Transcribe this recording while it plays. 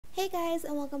Hey guys,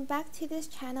 and welcome back to this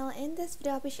channel. In this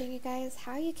video I'll be showing you guys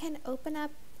how you can open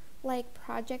up like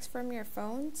projects from your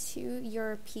phone to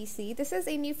your PC. This is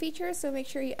a new feature, so make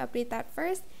sure you update that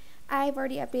first. I've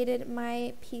already updated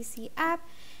my PC app.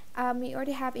 We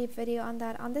already have a video on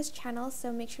that on this channel,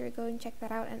 so make sure you go and check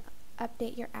that out and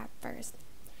update your app first.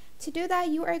 To do that,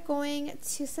 you are going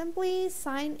to simply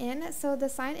sign in. So the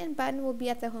sign in button will be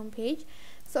at the home page.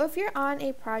 So if you're on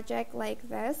a project like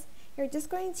this, you're just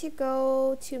going to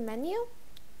go to menu,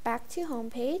 back to home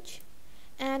page,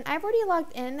 and I've already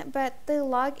logged in, but the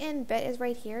login bit is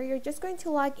right here. You're just going to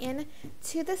log in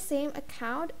to the same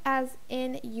account as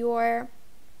in your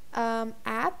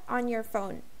app on your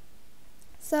phone.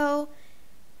 So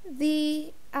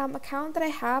the account that I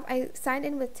have, I signed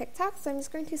in with TikTok, so I'm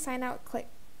just going to sign out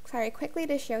quickly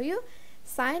to show you.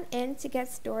 Sign in to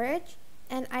get storage,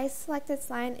 and I selected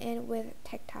sign in with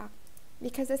TikTok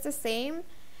because it's the same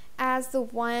as the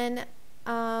one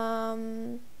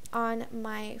on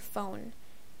my phone.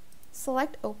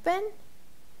 Select open,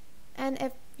 and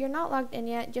if you're not logged in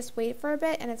yet, just wait for a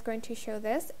bit and it's going to show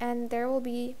this, and there will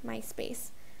be my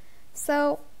space.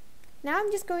 So now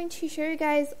I'm just going to show you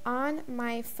guys on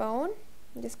my phone.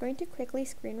 I'm just going to quickly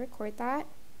screen record that,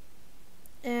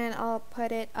 and I'll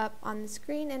put it up on the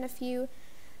screen in a few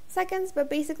seconds. But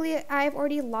basically I've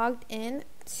already logged in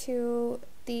to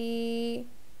the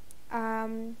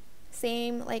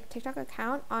same like TikTok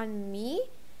account on me,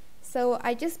 so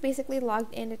I just basically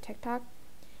logged into TikTok.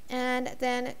 And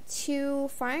then to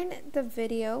find the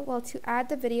video, to add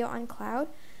the video on cloud,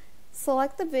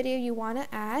 select the video you want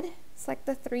to add, select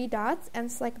the three dots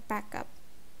and select backup,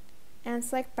 and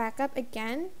select backup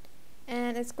again,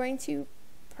 and it's going to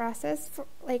process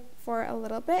for a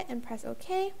little bit, and press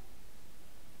OK.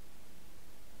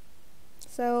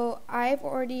 So I've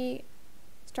already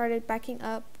started backing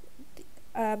up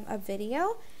a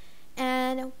video,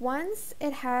 and once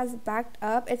it has backed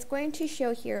up, it's going to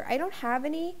show here. I don't have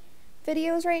any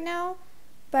videos right now,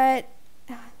 but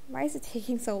why is it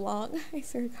taking so long? I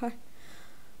swear to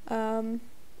God.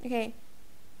 Okay,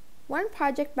 one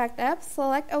project backed up,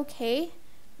 select OK.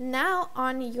 Now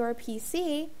on your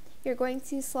PC, you're going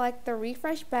to select the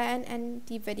refresh button and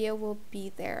the video will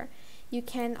be there. You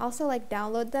can also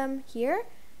download them here.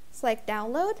 Select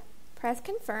download, press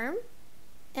confirm,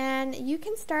 and you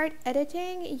can start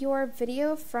editing your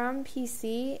video from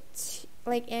PC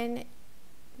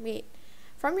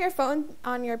from your phone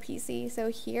on your PC. So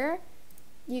here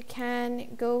you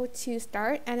can go to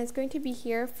start, and it's going to be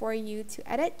here for you to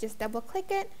edit. Just double click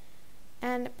it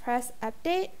and press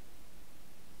update,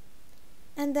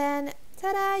 and then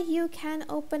ta-da, you can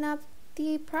open up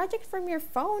the project from your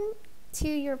phone to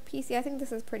your PC. I think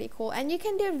this is pretty cool, and you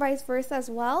can do it vice versa as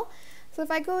well. So if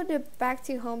I go back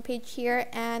to home page here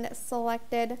and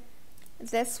selected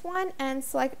this one and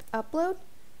select upload,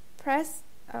 press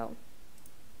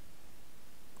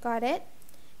got it,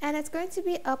 and it's going to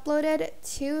be uploaded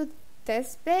to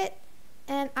this bit,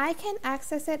 and I can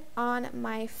access it on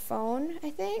my phone. I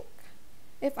think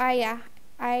if I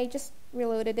just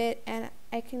reloaded it, and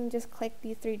I can just click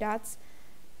these three dots.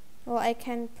 Well, I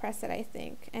can press it, I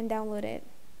think, and download it.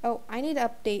 Oh, I need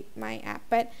to update my app,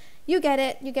 but you get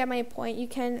it. You get my point. You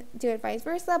can do it vice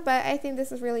versa, but I think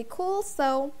this is really cool.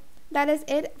 So that is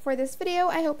it for this video.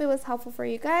 I hope it was helpful for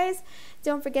you guys.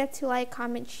 Don't forget to like,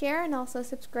 comment, share, and also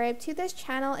subscribe to this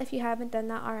channel if you haven't done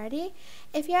that already.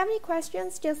 If you have any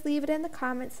questions, just leave it in the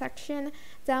comment section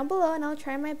down below, and I'll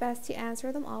try my best to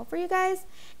answer them all for you guys.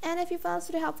 And if you found this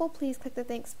video helpful, please click the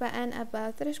thanks button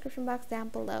above the description box down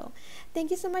below.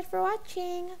 Thank you so much for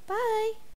watching. Bye!